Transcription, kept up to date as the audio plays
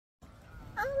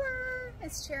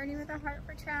It's Charity with a Heart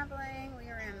for Traveling. We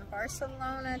are in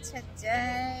Barcelona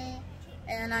today,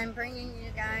 and I'm bringing you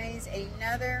guys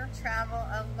another travel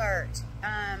alert.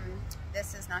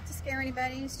 This is not to scare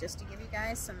anybody, it's just to give you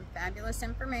guys some fabulous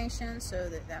information so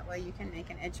that way you can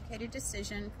make an educated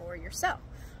decision for yourself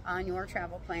on your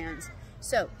travel plans.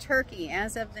 So Turkey,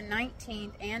 as of the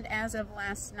 19th and as of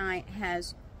last night,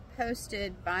 has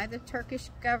posted by the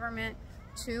Turkish government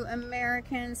to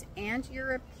Americans and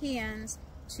Europeans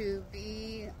to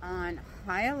be on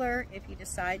high alert if you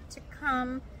decide to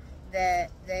come,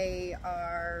 that they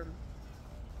are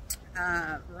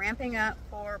ramping up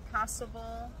for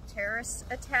possible terrorist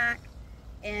attack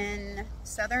in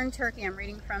southern Turkey. I'm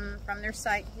reading from their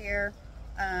site here,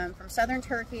 from southern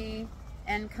Turkey.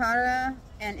 Ankara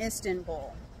and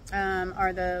Istanbul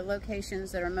are the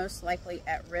locations that are most likely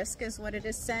at risk, is what it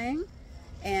is saying.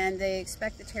 And they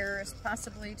expect the terrorists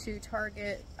possibly to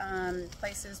target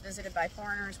places visited by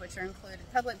foreigners, which are included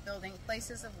public buildings,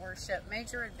 places of worship,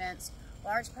 major events,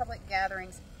 large public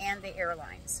gatherings, and the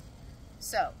airlines.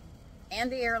 So,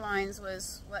 and the airlines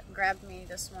was what grabbed me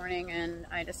this morning, and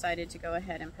I decided to go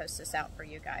ahead and post this out for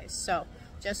you guys. So,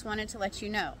 just wanted to let you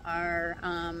know, our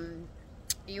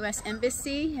U.S.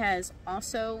 Embassy has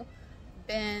also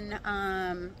been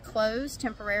closed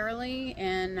temporarily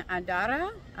in Adara,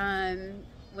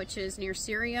 which is near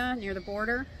Syria, near the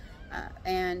border,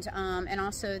 and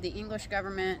also the English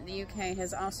government, the UK,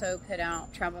 has also put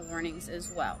out travel warnings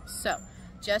as well. So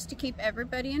just to keep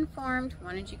everybody informed,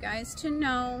 wanted you guys to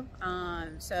know.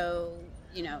 So,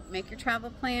 you know, make your travel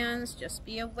plans, just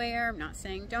be aware. I'm not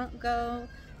saying don't go,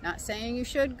 not saying you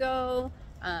should go,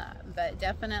 but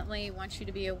definitely want you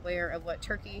to be aware of what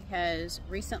Turkey has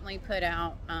recently put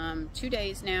out. 2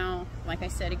 days now, like I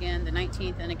said, again, the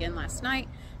 19th and again last night.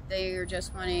 They are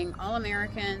just wanting all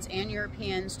Americans and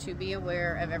Europeans to be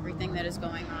aware of everything that is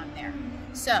going on there.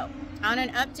 So, on an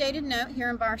updated note, here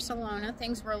in Barcelona,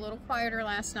 things were a little quieter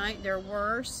last night. There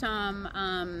were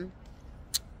some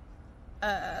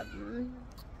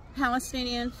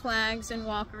Palestinian flags and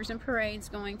walkers and parades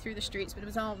going through the streets, but it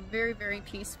was all very, very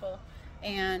peaceful.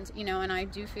 And, you know, and I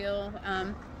do feel,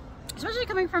 especially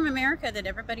coming from America, that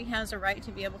everybody has a right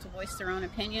to be able to voice their own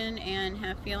opinion and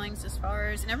have feelings as far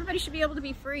as, and everybody should be able to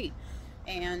be free.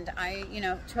 And I, you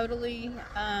know, totally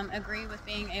agree with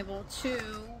being able to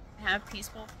have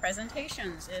peaceful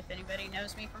presentations. If anybody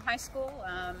knows me from high school,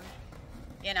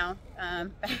 you know,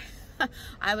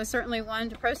 I was certainly one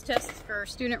to protest for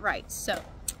student rights. So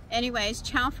anyways,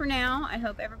 ciao for now. I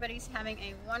hope everybody's having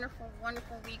a wonderful,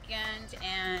 wonderful weekend,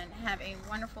 and have a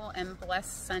wonderful and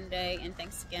blessed Sunday. And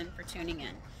thanks again for tuning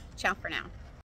in. Ciao for now.